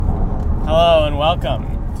Hello and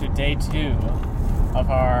welcome to day 2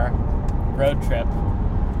 of our road trip.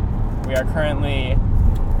 We are currently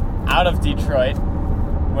out of Detroit.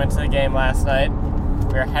 We went to the game last night.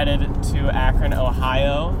 We are headed to Akron,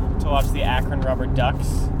 Ohio to watch the Akron Rubber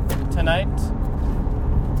Ducks tonight.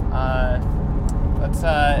 Let's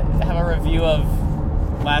have a review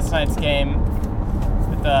of last night's game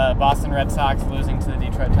with the Boston Red Sox losing to the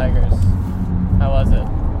Detroit Tigers. How was it?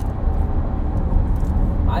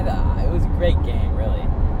 It was a great game, really.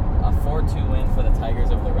 A 4-2 win for the Tigers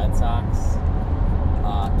over the Red Sox.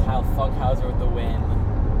 Kyle Funkhauser with the win.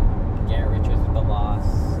 Garrett Richards with the loss.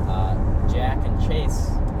 Jack and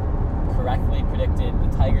Chase correctly predicted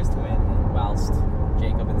the Tigers to win, whilst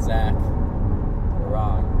Jacob and Zach were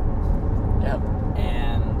wrong. Yep.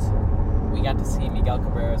 And we got to see Miguel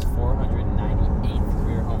Cabrera's 498th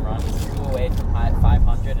career home run. He's 2 away from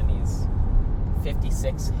 500, and he's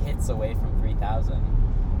 56 hits away from 3,000.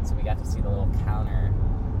 So we got to see the little counter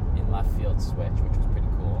in left field switch, which was pretty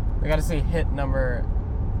cool. We got to see hit number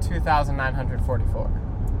 2,944.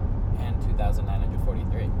 And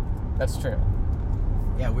 2,943. That's true.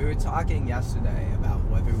 Yeah, we were talking yesterday about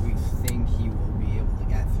whether we think he will be able to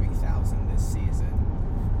get 3,000 this season.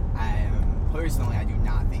 Personally, I do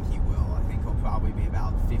not think he will. I think he'll probably be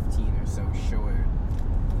about 15 or so short.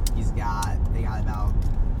 They got about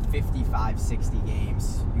 55, 60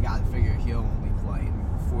 games. You got to figure he'll only play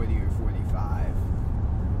 40 or 45.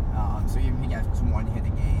 So even if he gets one hit a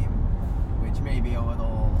game, which may be a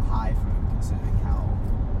little high for him considering how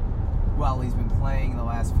well he's been playing the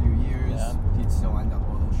last few years, he'd still end up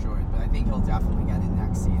a little short. But I think he'll definitely get it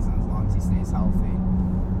next season as long as he stays healthy.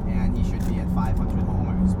 And he should be at 500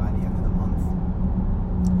 homers by the end of the month.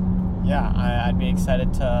 Yeah, I'd be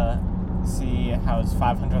excited to see how his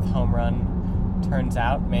 500th home run turns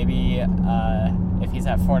out. Maybe if he's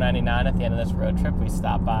at 499 at the end of this road trip, we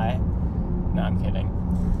stop by. No, I'm kidding.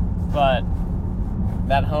 But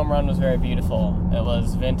that home run was very beautiful. It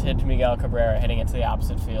was vintage Miguel Cabrera hitting it to the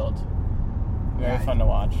opposite field. Very fun to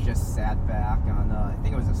watch. Just sat back on, I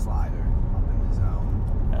think it was a slider up in the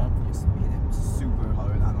zone. Yeah. Just hit him super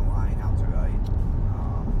hard on the line out to right.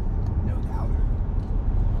 No doubt.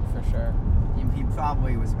 For sure. He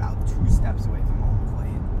probably was about 2 steps away from home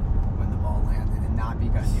plate when the ball landed, and not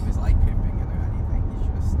because he was like pimping it or anything. He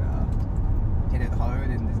just hit it hard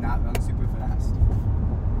and does not run super fast.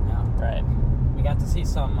 Yeah. Right. We got to see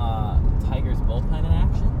some Tigers bullpen in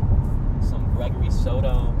action. Some Gregory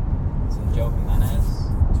Soto, some Joe Jimenez,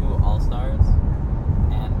 2 All-Stars,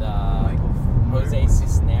 and Michael Fulmer. Jose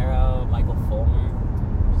Cisnero, Michael Fulmer.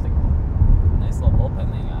 Just a nice little bullpen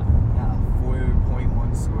they got. Yeah,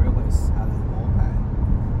 4.1 scoreless out of the bullpen.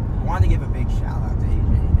 I want to give a big shout out to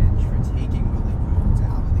AJ Hinch for taking Willie Rhodes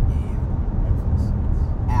out of the game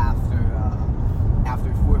after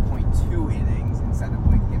 4.2 innings instead of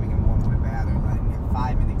giving him one more batter, letting him get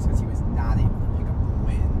 5 innings because he was not able to pick up the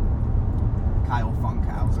win. Kyle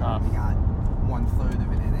Funkhauser only got 1/3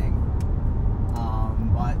 of an inning,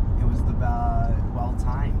 but it was well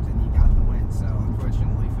timed and he got the win. So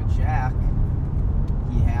unfortunately for Jack,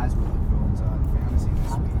 he has Willie Rhodes on fantasy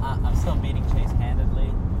this week. I'm still beating Chase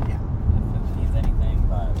handedly. Yeah. If it means anything,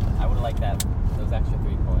 but I would have liked those extra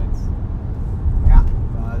 3 points. Yeah,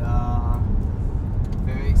 but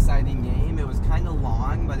very exciting game. It was kind of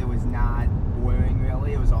long, but it was not boring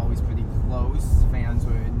really. It was always pretty close. Fans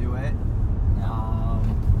were into it.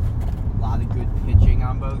 A lot of good pitching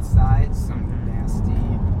on both sides. Some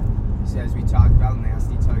nasty, as we talked about,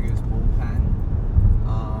 nasty Tigers bullpen.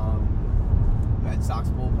 Red Sox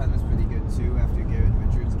bullpen was pretty good too after Garrett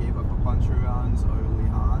Richards gave up a bunch of runs early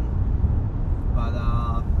on. But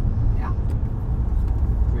yeah,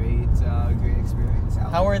 great experience.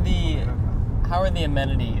 How are the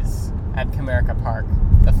amenities at Comerica Park?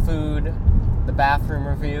 The food, the bathroom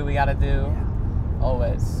review we got to do. Yeah.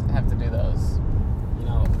 Always have to do those. You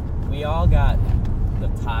know, we all got the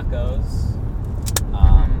tacos.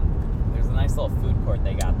 There's a nice little food court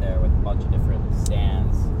they got there with a bunch of different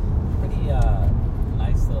stands. Pretty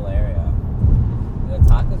nice little area. The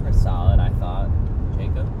tacos were solid, I thought.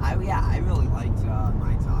 Jacob? I really liked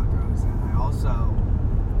my tacos, and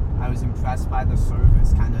I was impressed by the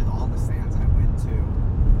service, kind of all the stands I went to.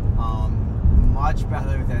 Much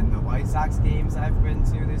better than the White Sox games I've been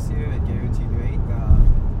to this year at Guaranteed Rate.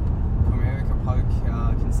 The Comerica Park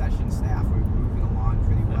concession staff were moving along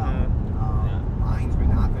pretty well. Lines were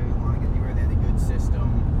not very long anywhere. They had a good system.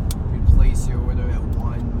 You'd place your order at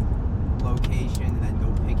one location and then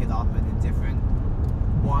go pick it up at a different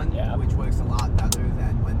one, which works a lot better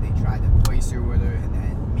than when they try to place your order and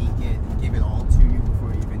then give it all to you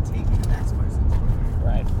before you even taking the next person's order.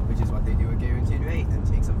 Right. Which is what they do at Guaranteed Rate, and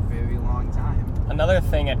it takes a very long another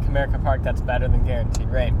thing at Comerica Park that's better than guaranteed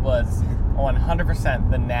rate was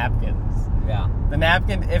 100% the napkins. Yeah. The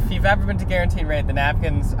napkin, if you've ever been to guaranteed rate, the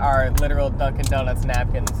napkins are literal Dunkin' Donuts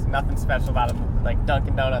napkins. Nothing special about them, like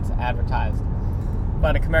Dunkin' Donuts advertised.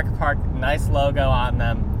 But at Comerica Park, nice logo on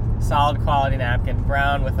them, solid quality napkin,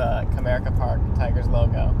 brown with a Comerica Park Tigers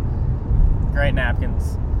logo. Great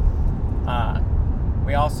napkins.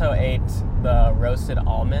 We also ate the roasted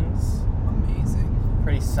almonds. Amazing.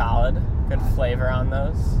 Pretty solid, good flavor on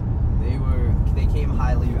those. They came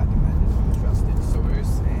highly recommended from a trusted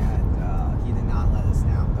source, and he did not let us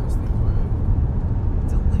down. Those things were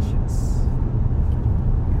delicious.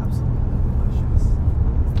 Absolutely delicious.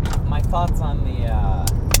 My thoughts on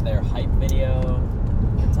their hype video.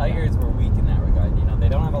 The Tigers were weak in that regard. You know, they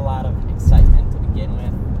don't have a lot of excitement to begin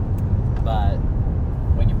with, but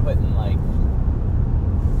when you're putting like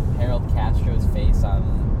Harold Castro's face on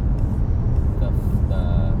the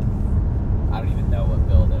I don't even know what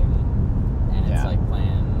building, and it's like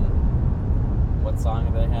playing. What song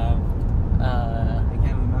do they have? I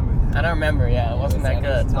can't remember that. I don't remember. Yeah, it wasn't that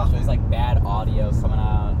good. It was like bad audio coming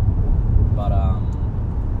out, but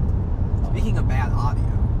Speaking of bad audio,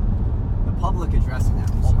 the public address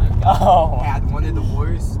announcement oh my god, had one of the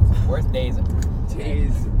worst days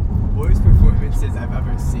worst performances I've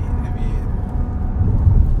ever seen. I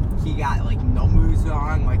mean, he got like numbers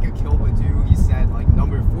wrong, like a Kilbadu. He said like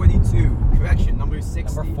number 42, correction, number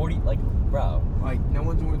 60. Number 40, like, bro. Like no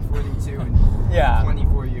one's doing 42 in Yeah.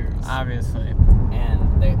 24 years. Obviously.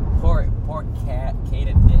 And the poor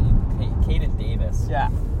Caden Davis. Yeah.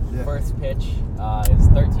 Yeah. First pitch, his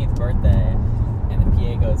 13th birthday, and the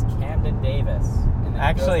PA goes Camden Davis. And then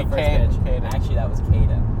Actually, goes the first pitch. Caden. Actually, that was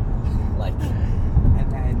Caden. Like,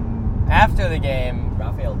 And then After the game,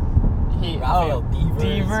 Rafael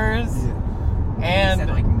Devers. he And said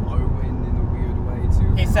like Marwin in a weird way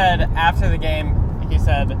too. he said after the game, he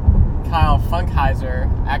said Kyle Funkhauser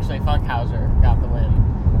got the win.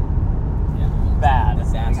 yeah. Bad. Like,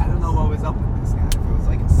 Disaster. I don't know what was up with this guy. If it was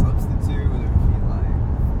like a substitute, or if he like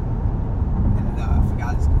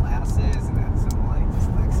forgot his glasses and had some like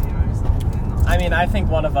dyslexia or something. I mean, I think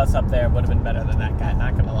one of us up there would have been better than that guy,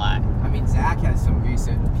 not gonna lie. I mean, Zach has some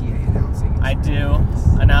recent PA announcing. I do. experience.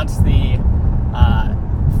 Announced the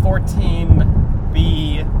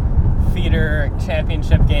 14B feeder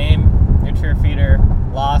championship game. Nutrier feeder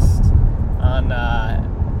lost on,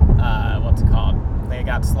 what's it called? They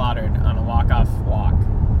got slaughtered on a walk-off walk.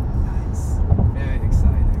 Nice. Very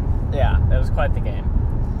exciting. Yeah, it was quite the game.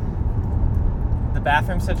 The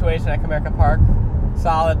bathroom situation at Comerica Park,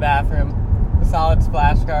 solid bathroom, solid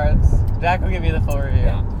splash guards. Jack will give you the full review.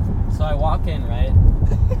 Yeah. So I walk in, right?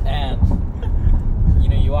 And, you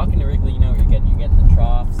know, you walk into Wrigley, you know what you're getting. You're getting the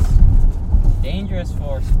troughs. Dangerous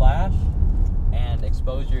for splash and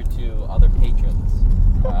exposure to other patrons,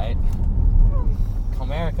 right?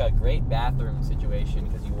 Comerica, great bathroom situation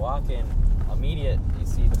because you walk in, immediate, you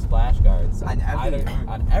see the splash guards On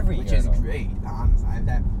every which which is great. Honestly,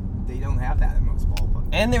 they don't have that in most ballparks.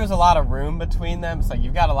 And there was a lot of room between them, so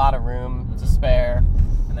you've got a lot of room to spare.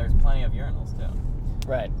 And there's plenty of urinals too.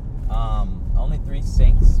 Right. Only 3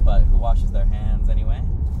 sinks, but who washes their hands anyway?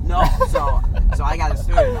 No, so I got a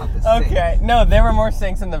story about this. Okay. No, there were more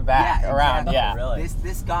sinks in the back Yeah, around. exactly. Yeah. Really?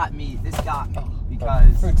 This got me Oh,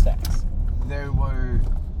 because fruit snacks. there were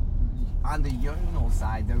on the urinal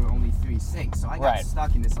side there were only 3 sinks, so I got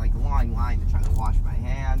stuck in this like long line to try to wash my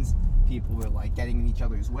hands. People were like getting in each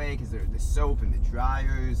other's way because there was the soap and the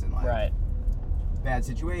dryers and like Right. bad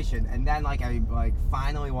situation. And then like I like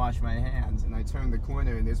finally washed my hands and I turned the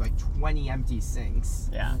corner and there's like 20 empty sinks.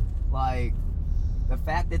 Yeah. Like the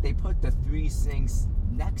fact that they put the 3 sinks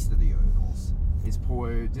next to the urinals is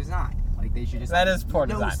poor design. Like they should just That have is poor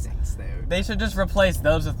no design. sinks there. They should just replace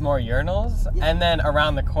those with more urinals, Yeah. and then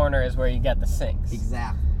around the corner is where you get the sinks.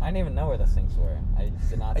 Exactly. I didn't even know where the sinks were. I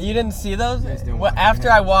did not see You didn't see those? You just didn't Well, wash your after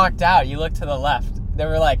I hands. walked out, you looked to the left. There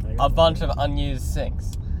were like a bunch of unused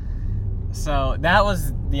sinks. So that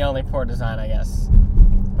was the only poor design, I guess,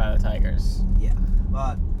 by the Tigers. Yeah,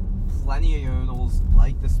 but plenty of urinals,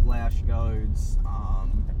 like the splash guards.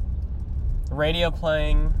 Radio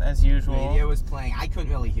playing as usual. Radio was playing. I couldn't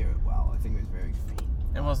really hear it well. I think it was very faint.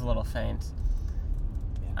 It was a little faint.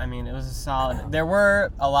 Yeah. I mean, it was a solid. There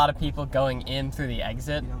were a lot of people going in through the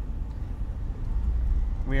exit. You know,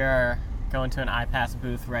 We are going to an iPass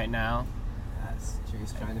booth right now. that's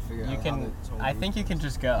Chase trying to figure You out. can. I think you can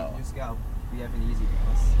just go. You can just go. We have an easy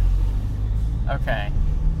pass. Okay.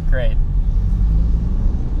 Great.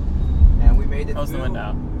 And we made it Close the through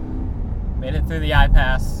window. Made it through the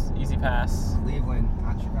iPass. Easy pass. Cleveland,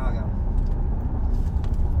 not Chicago.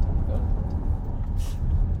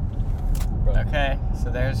 Bro, road. Okay, so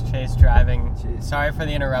there's Chase driving. Chase. Sorry for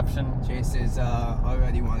the interruption. Chase is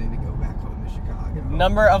already wanting to go back home to Chicago.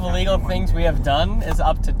 Number of After illegal one things day. we have done is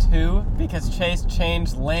up to 2 because Chase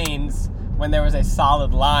changed lanes when there was a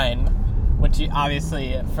solid line, which you,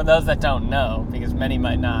 obviously, for those that don't know, because many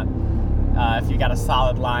might not, if you got a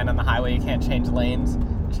solid line on the highway, you can't change lanes.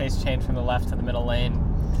 Chase changed from the left to the middle lane.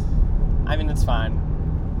 I mean, it's fine.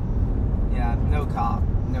 Yeah, no cop,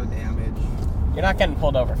 no damage. You're not getting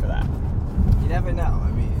pulled over for that. You never know. I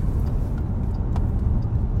mean,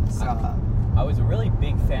 it's, I was a really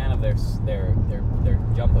big fan of their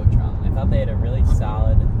jumbotron. I thought they had a really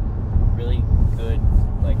solid, really good,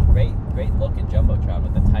 like great looking jumbotron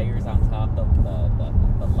with the tires on top,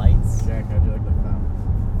 the lights. Jack, how'd you like the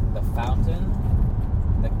fountain? The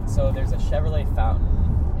fountain. So there's a Chevrolet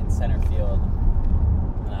fountain in center field,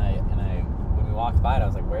 and I when we walked by it, I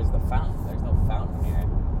was like, "Where's the fountain? There's no fountain here."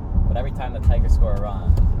 But every time the Tigers score a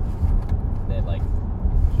run, it like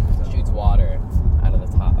shoots water out of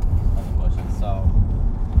the top of the bushes. So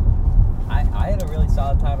I had a really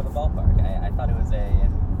solid time at the ballpark. I thought it was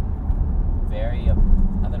an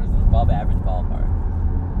above average ballpark.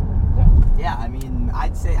 yeah, I mean,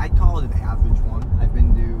 I'd call it an average one. I've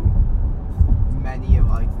been to many of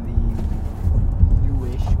like the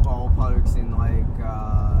newish ballparks in like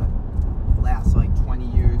last like 20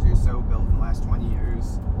 years or so, built in the last 20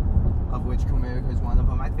 years, of which Comerica is one of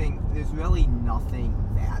them. I think there's really nothing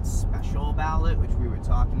that special about it, which we were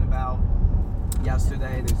talking about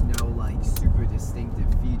yesterday. There's no like super distinctive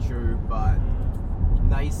feature, but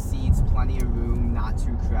nice seats, plenty of room, not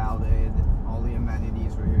too crowded. All the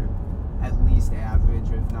amenities were at least average,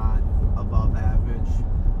 if not above average.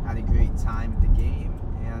 Had a great time at the game,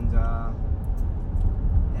 and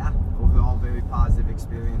yeah, overall very positive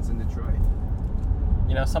experience in Detroit.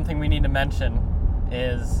 You know, something we need to mention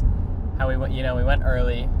is how we went. You know, we went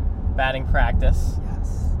early, batting practice.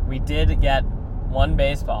 Yes. We did get one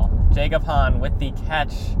baseball. Jacob Hahn with the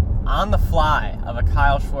catch on the fly of a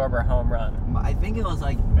Kyle Schwarber home run. I think it was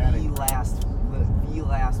like Batting. the last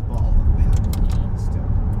ball of batting still.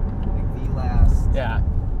 Like the last, Yeah,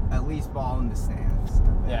 at least ball in the stands.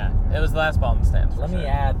 yeah. It was the last ball in the stands. For Let me sure.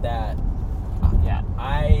 add that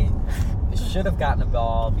I should have gotten a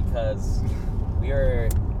ball because we were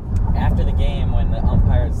after the game when the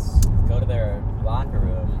umpires go to their locker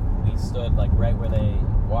room. We stood like right where they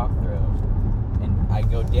walk through, and I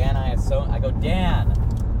go, Dan. I go, Dan.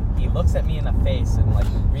 He looks at me in the face and like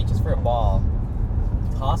reaches for a ball,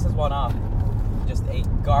 tosses one up, just a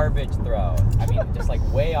garbage throw. I mean, just like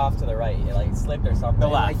way off to the right. It like slipped or something. The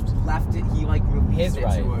Like left. left it. He like released His it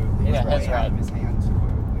right. too early. Yeah, It was his out of right. his hand too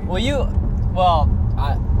early. Well,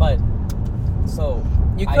 But so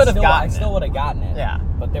You could have gotten I still it. would have gotten it. Yeah.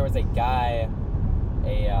 But there was a guy,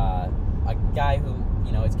 a guy who,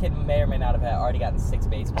 you know, his kid may or may not have already gotten 6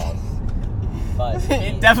 baseballs. But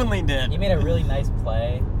it definitely did. he made a really nice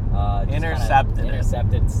play. Just kinda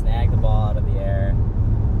Intercepted it. snagged the ball out of the air.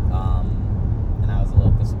 And I was a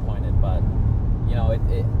little disappointed, but you know, it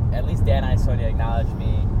at least Dan and Sonia acknowledged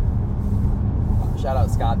me. Shout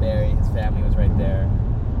out Scott Berry, his family was right there.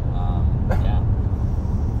 Yeah.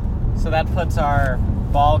 So that puts our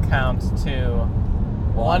ball count to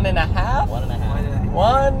 1.5. 1.5.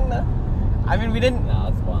 One. I mean, we didn't. No,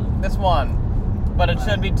 it's 1. This one, but it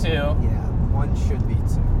should be 2. Yeah, one should be 2.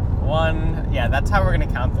 1. Yeah, that's how we're gonna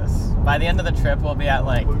count this. By the end of the trip, we'll be at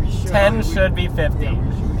like Well, we should- 10. we- Should be 50. Yeah,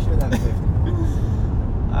 we should have 50.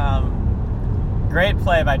 Great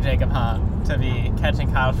play by Jacob Hahn to be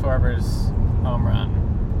catching Kyle Schwarber's home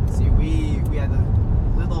run. See, we had a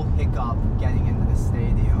little hiccup getting into the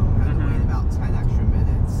stadium. Had to wait about 10 extra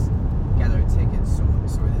minutes, get our tickets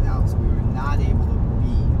sorted out. So we were not able to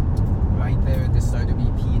be right there at the start of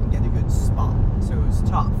BP and get a good spot. So it was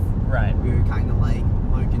tough. Right. We were kind of like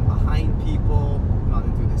lurking behind people,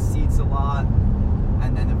 running through the seats a lot.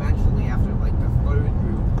 And then eventually, after like the third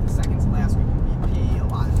group, the second to last group of BP, a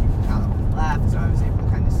lot of people got up and left. So I was able to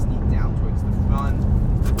kind of sneak down towards the front.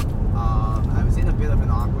 I was in a bit of an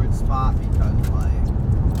awkward spot because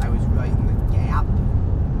like I was right in the gap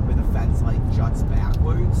where the fence like juts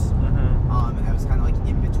backwards. Mm-hmm. And I was kind of like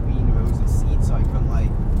in between rows of seats, so I couldn't like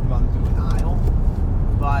run through an aisle.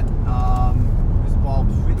 But it was a ball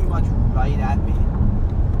pretty much right at me.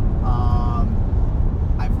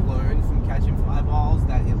 I've learned from catching fly balls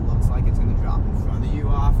that it looks like it's going to drop in front of you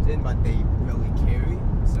often, but they really carry.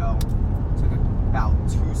 So took about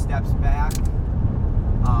 2 steps back,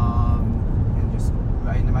 and just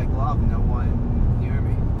right into my glove. No one near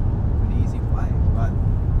me. Pretty easy play, but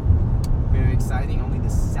very exciting. Only the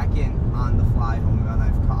second on the fly home run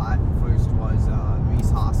I've caught. First was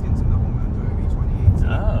Reese Hoskins in the home run derby 2018.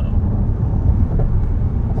 Oh.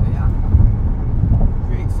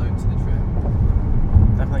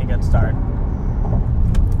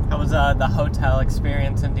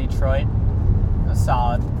 experience in Detroit. It was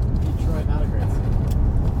solid. Detroit, not a great city.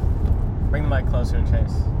 Bring the mic closer,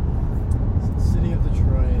 Chase. City of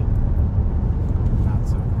Detroit, not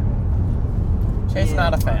so great. Chase,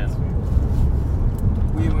 not a fan.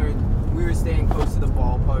 We were staying close to the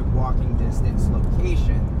ballpark, walking distance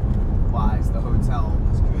location wise. The hotel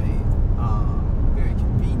was great, very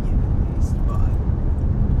convenient at least,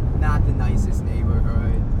 but not the nicest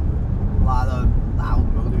neighborhood. A lot of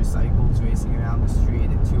loud motorcycles racing around the street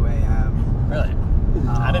at 2 a.m. Really?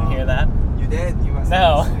 I didn't hear that. You did? You must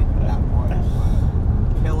No. have been asleep at that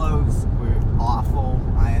point. Pillows were awful.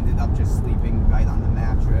 I ended up just sleeping right on the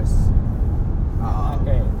mattress.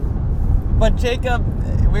 Okay. But Jacob,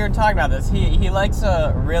 we were talking about this. He likes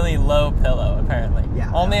a really low pillow, apparently.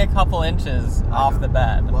 Yeah. Only a couple inches off the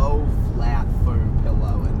bed. Low, flat, firm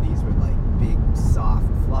pillow, and these were like big, soft,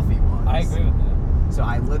 fluffy ones. I agree with you. So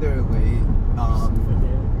I literally,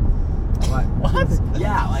 What?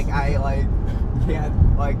 Yeah,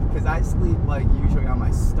 because I sleep like usually on my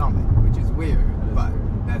stomach, which is weird, but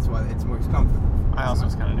that's what it's most comfortable. I also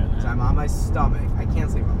was kind of doing So that. I'm on my stomach. I can't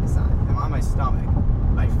sleep on my side. I'm on my stomach.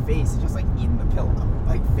 My face is just like in the pillow,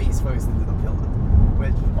 like face first into the pillow,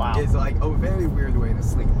 which Wow. is like a very weird way to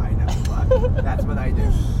sleep. I know, but that's what I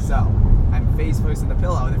do. So I'm face first in the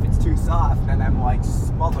pillow, and if it's too soft, then I'm like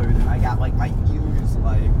smothered, and I got like my ears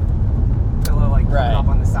like pillow like Right. up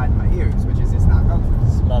on the side of my ears, which is just not comfortable.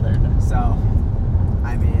 Smothered. So,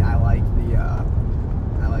 I mean, I like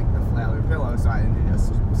the flatter pillow, so I ended up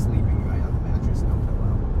just sleeping right on the mattress, no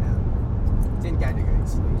pillow, and didn't get a great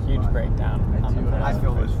sleep. Huge but breakdown. on the I pillow.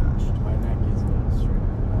 feel refreshed. My neck is a little straight.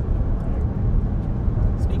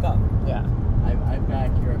 Speak up. Yeah. I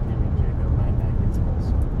back your opinion, Jacob. My neck is a little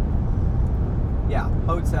sore. Yeah,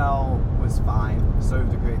 hotel was fine,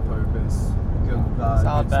 served a great purpose. Good,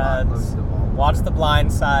 Solid good spot, beds. close to the ball. Watch The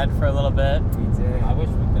Blind Side for a little bit. We did. I wish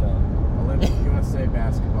we could have. Olympic USA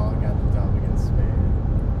basketball got the dub against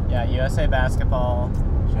Spain. Yeah, USA basketball.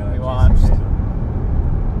 Shout out We Jason watched. Tatum.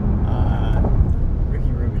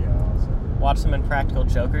 Ricky Rubio also. Watched some Impractical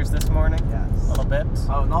Jokers this morning. Yes. A little bit.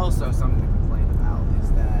 Oh, and also something to complain about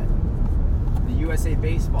is that the USA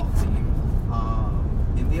baseball team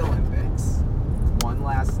in the Olympics won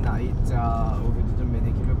last night over the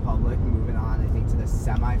Dominican Republic, moving on, I think, to the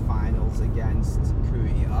semifinals against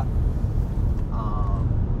Korea.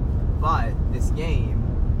 But this game,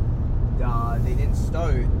 they didn't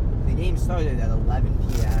start. The game started at 11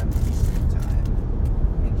 p.m. Eastern time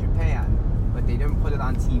in Japan, but they didn't put it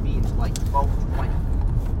on TV until like 12:20.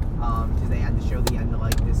 Because they had to show the end of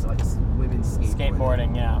like this like women's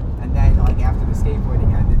Skateboarding, yeah. and then like after the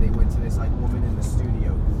skateboarding ended, they went to this like woman in the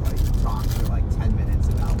studio who like talked for like 10 minutes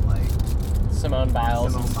about like Simone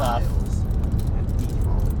Biles and stuff. and beach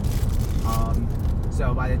volleyball.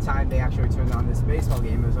 So by the time they actually turned on this baseball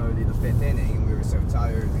game, it was already the 5th inning, and we were so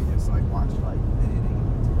tired we just like watched like an inning and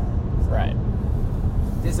went to bed. So,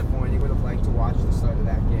 Right. disappointing. Would have liked to watch the start of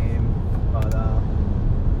that game, but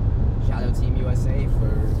shout out Team USA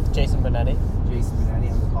for Jason Benetti. Jason Benetti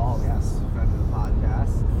on the call. Yes, friend of the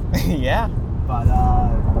podcast. Yeah. But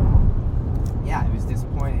yeah, it was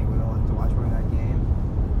disappointing. Would have liked to watch more of that game,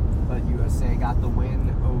 but USA got the win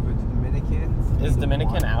over the Dominican. Is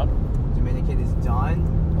Dominican out? Dominican is done.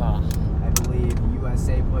 Oh, I believe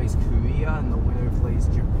USA plays Korea and the winner plays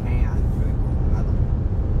Japan for the gold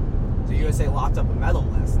medal. So USA locked up a medal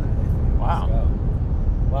last night, I think. wow. Let's go.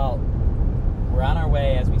 Well, we're on our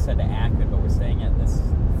way, as we said, to Akron, but we're staying at this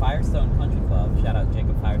Firestone Country Club. Shout out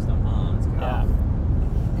Jacob Firestone Hans. Yeah.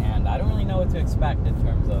 And I don't really know what to expect in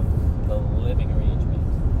terms of the living arrangement.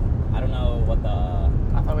 I don't know what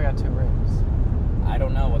I thought we got 2 rooms. I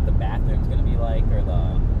don't know what the bathroom's gonna be like, or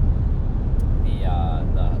the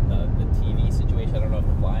TV situation. I don't know if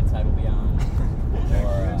the blind side will be on. Jack,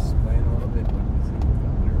 can you explain a little bit what visiting the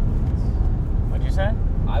governor means? What'd you say?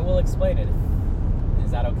 I will explain it.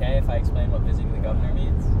 Is that okay if I explain what visiting the governor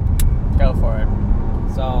means? Go for it.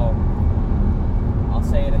 So, I'll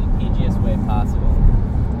say it in the PGest way possible.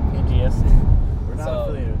 PGS. We're not So-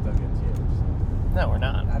 affiliated with WNTH. No, we're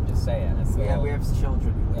not. I'm just saying. It's Yeah, we have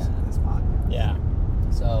children who listen to this podcast. Yeah.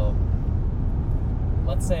 So,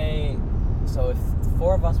 let's say, if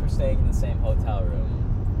 4 of us were staying in the same hotel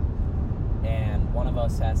room, and one of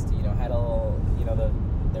us has to, had a little,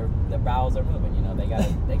 their bowels are moving, they gotta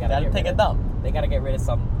Gotta get take rid a of, dump. They gotta get rid of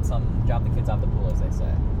some drop the kids off the pool, as they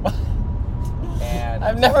say. And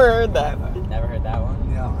I've never heard that. never heard that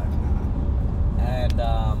one. No, I'm not. And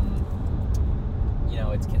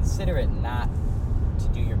it's considerate not to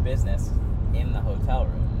do your business in the hotel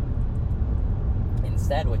room.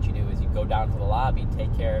 Instead, what you do is you go down to the lobby,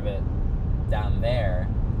 take care of it down there,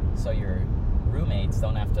 so you're roommates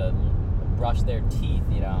don't have to brush their teeth,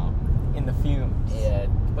 you know, In the fumes.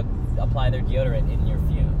 apply their deodorant in your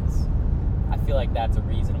fumes. I feel like that's a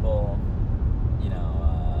reasonable,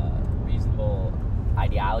 reasonable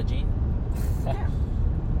ideology.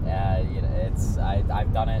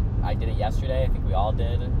 I've done it. I did it yesterday. I think we all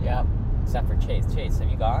did. Yep. Except for Chase. Chase, have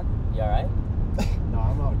you gone? You all right? No,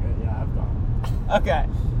 I'm all good. Yeah, I've gone. Okay.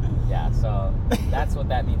 Yeah. So that's what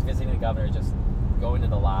that means. Visiting the governor is just going to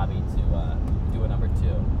the lobby to do a number 2.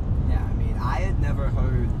 Yeah, I mean, I had never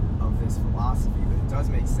heard of this philosophy, but it does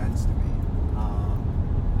make sense to me.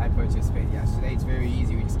 I participated yesterday. It's very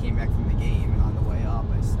easy. We just came back from the game, and on the way up,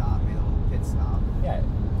 I stopped, made a little pit stop. Yeah.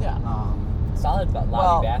 Yeah. Solid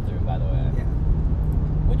lobby bathroom, by the way. Yeah.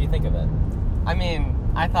 What'd you think of it? I mean,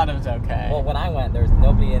 I thought it was okay. Well, when I went, there was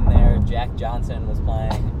nobody in there. Jack Johnson was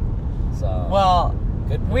playing. So. Well,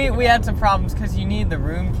 good. we had some problems because you need the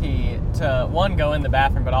room key to, one, go in the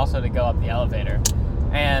bathroom, but also to go up the elevator.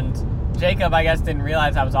 And Jacob, I guess, didn't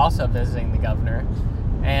realize I was also visiting the governor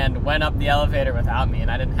and went up the elevator without me,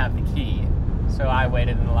 and I didn't have the key. So I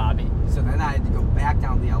waited in the lobby. So then I had to go back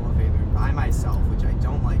down the elevator by myself, which I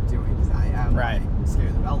don't like doing because I am Right. like,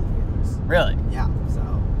 scared of elevators. Really? Yeah, so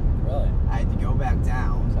Really? I had to go back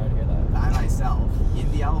down Sorry to hear that. by myself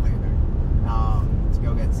in the elevator to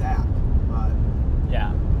go get Zach. But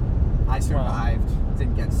Yeah. I survived,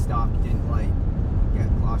 didn't get stuck, didn't get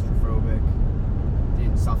claustrophobic,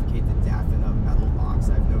 didn't suffocate to death in a metal box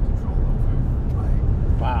I have no control over.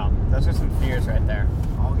 Wow. Those are some fears right there.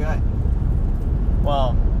 All good.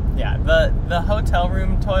 Well, yeah, the hotel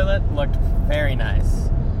room toilet looked very nice.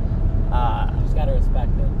 You just gotta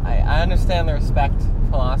respect it. I understand the respect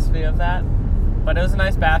philosophy of that, but it was a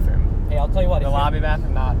nice bathroom. Hey, I'll tell you what. The lobby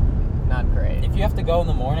bathroom, not great. If you have to go in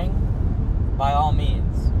the morning, by all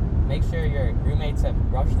means, make sure your roommates have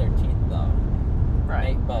brushed their teeth, though.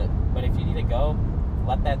 Right. But if you need to go,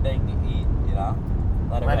 let that thing eat. You know,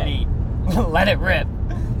 let it Let rip. it eat. Let it rip.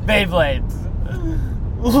 Beyblades.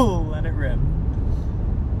 Ooh, let it rip.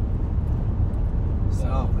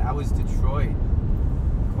 So that was Detroit.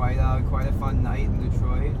 Quite a fun night in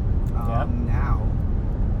Detroit. Yep. Now,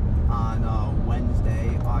 on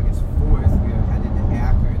Wednesday, August 4th, we are headed to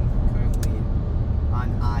Akron, currently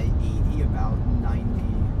on I-80, about 90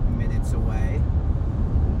 minutes away.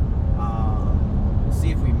 We'll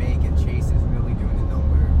see if we make it. Chase is really doing a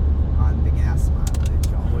number on the gas mileage,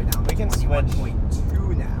 all the way down We to can switch.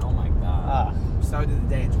 21.2 now. Oh my god. We started the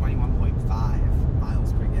day at 21.5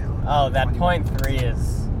 miles per gallon. Oh, that 21.2. .3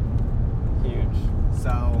 is huge.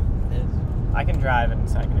 So It is. I can drive in a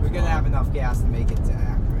second. if we're you gonna have want. enough gas to make it to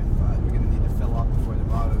Akron, but we're gonna need to fill up before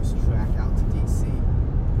tomorrow's track out to DC.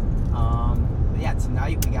 But yeah,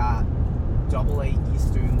 tonight we got AA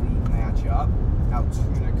Eastern League matchup.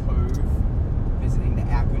 Altoona Cove visiting the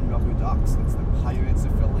Akron Rubber Ducks. That's the Pirates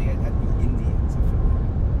affiliate at the Indians affiliate.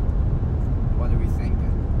 What are we thinking?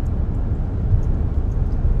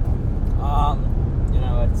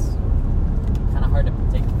 It's kind of hard to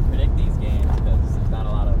predict these games because there's not a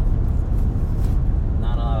lot of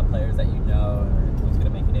players that you know or who's going to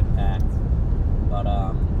make an impact. But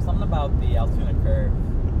something about the Altoona Curve,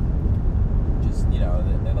 just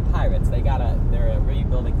they're the Pirates. They're a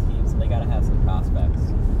rebuilding team, so they gotta have some prospects.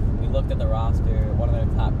 We looked at the roster. One of their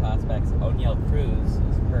top prospects, O'Neal Cruz,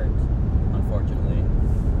 is hurt, unfortunately.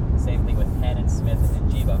 Same thing with Hannon Smith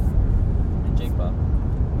and Jigba.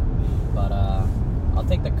 But I'll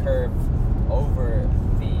take the Curve over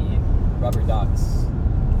the Rubber Ducks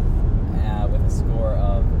with a score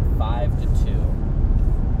of 5-2.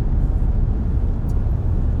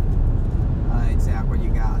 All right, Zach, what do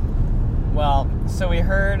you got? Well, so we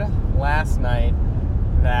heard last night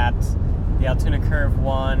that the Altoona Curve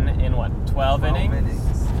won in 12 innings? 12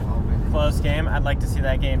 innings. Close game. I'd like to see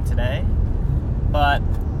that game today. But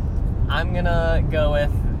I'm going to go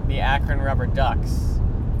with the Akron Rubber Ducks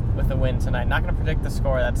with the win tonight. Not going to predict the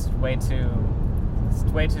score. That's way too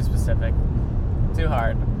specific. Too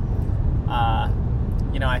hard.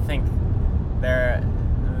 I think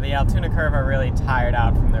the Altoona Curve are really tired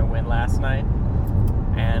out from their win last night.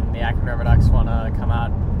 And the Akron Rubber Ducks want to come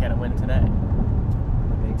out and get a win today.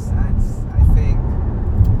 Makes sense. I think.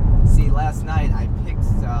 See, last night I picked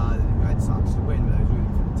the Red Sox to win, but I was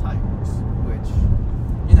rooting for the Tigers, which,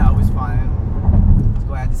 was fun. I was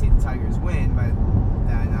glad to see the Tigers win, but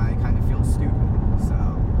then I kind of feel stupid. So,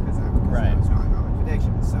 because I was wrong about my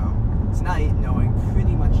predictions. So, tonight, knowing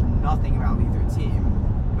pretty much nothing about either team,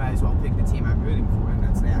 might as well pick the team I'm rooting for, and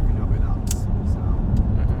that's the Akron Rubber Ducks. So,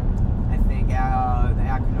 I think the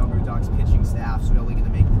Akron Rubber Ducks pitching staff's really going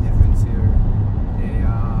to make the difference here. They're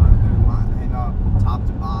line up top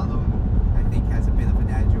to bottom. I think has a bit of an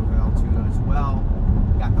edge over Altoona as well.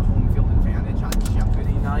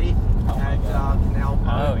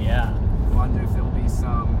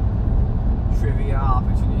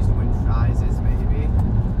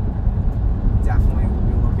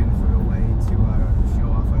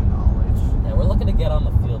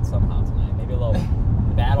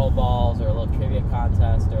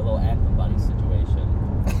 contest or a little anthem buddy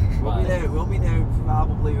situation. We'll be there. We'll be there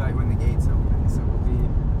probably right when the gates open, so we'll be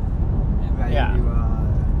ready Yeah.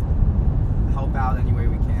 to help out any way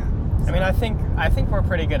we can. I mean, I think we're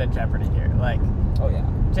pretty good at Jeopardy here. Like, Oh yeah.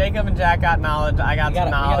 Jacob and Jack got knowledge. I got We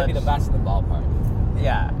some knowledge. gotta be the best in the ballpark.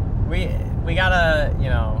 Yeah, we gotta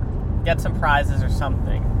get some prizes or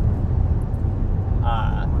something.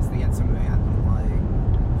 Once they get some random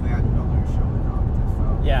like Brad Miller showing up to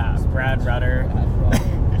throw. Yeah, Brad Rudder.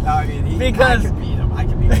 No, I mean Because- I could beat him. I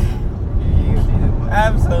could beat him. You could beat him.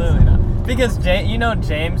 Absolutely not. Because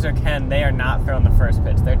James or Ken, they are not throwing the first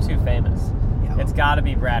pitch. They're too famous. Yeah. It's got to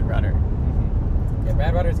be Brad Rudder. Yeah,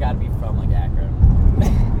 Brad Rudder's got to be from like Akron.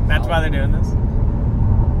 That's why they're doing this.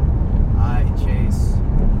 Alright, Chase.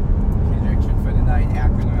 Prediction for the night: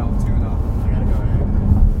 Akron or Altoona. I gotta go ahead.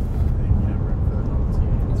 I think, root for the home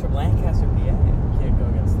team. He's from Lancaster, PA. Can't go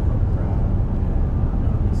against the home crowd. And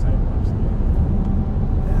I'm excited to watch the game.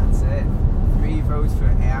 That's it. 3 votes for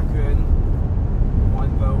Akron,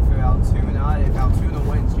 1 vote for Altoona. If Altoona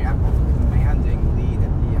wins, Jack will have a commanding lead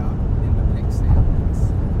at in the pick standings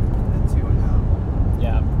at 2-0.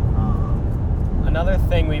 Yeah. Another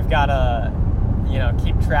thing we've got to,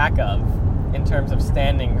 keep track of in terms of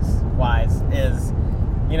standings wise is,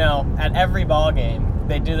 at every ball game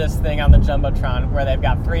they do this thing on the jumbotron where they've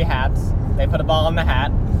got 3 hats. They put a ball in the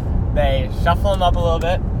hat, they shuffle them up a little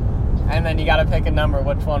bit, and then you got to pick a number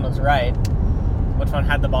which one was right, which one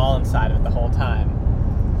had the ball inside of it the whole time.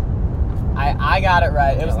 I got it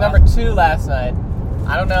right. It was number 2 last night.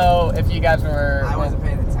 I don't know if you guys were. I wasn't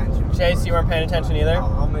paying attention. Chase, you weren't paying attention either?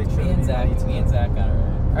 I'll make sure. Me and Zach got it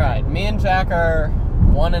right. All right, me and Jack are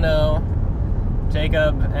 1-0.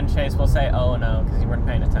 Jacob and Chase will say 0-0 because you weren't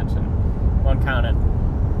paying attention. Won't count it.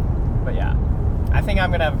 But yeah, I think I'm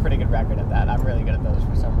gonna have a pretty good record at that. I'm really good at those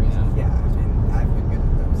for some reason. Yeah, I mean, I've been good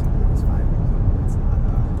at those in the last 5 years. It's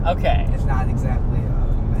not. Okay. It's not exactly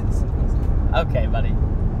medicine, is it? Okay, buddy.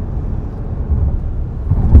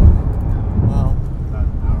 Well, about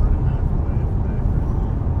an hour and a half away from Akron.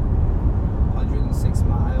 106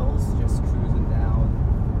 miles, just cruising down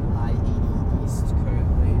I-80 East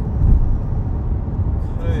currently.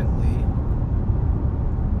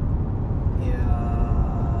 Yeah,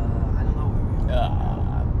 I don't know where we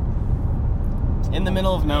are. In the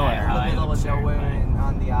middle of nowhere. In the middle of nowhere and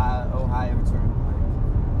on the Ohio Turnpike.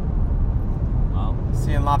 Well,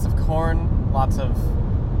 Seeing lots of corn, lots of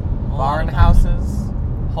lot barn of houses,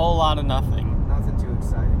 whole lot of nothing. Nothing too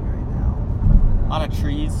exciting right now. A lot of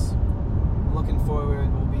trees, Looking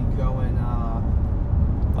forward, we'll be going a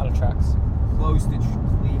lot of trucks. close to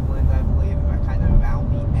Cleveland, I believe. We're kind of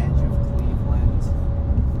around the edge of Cleveland.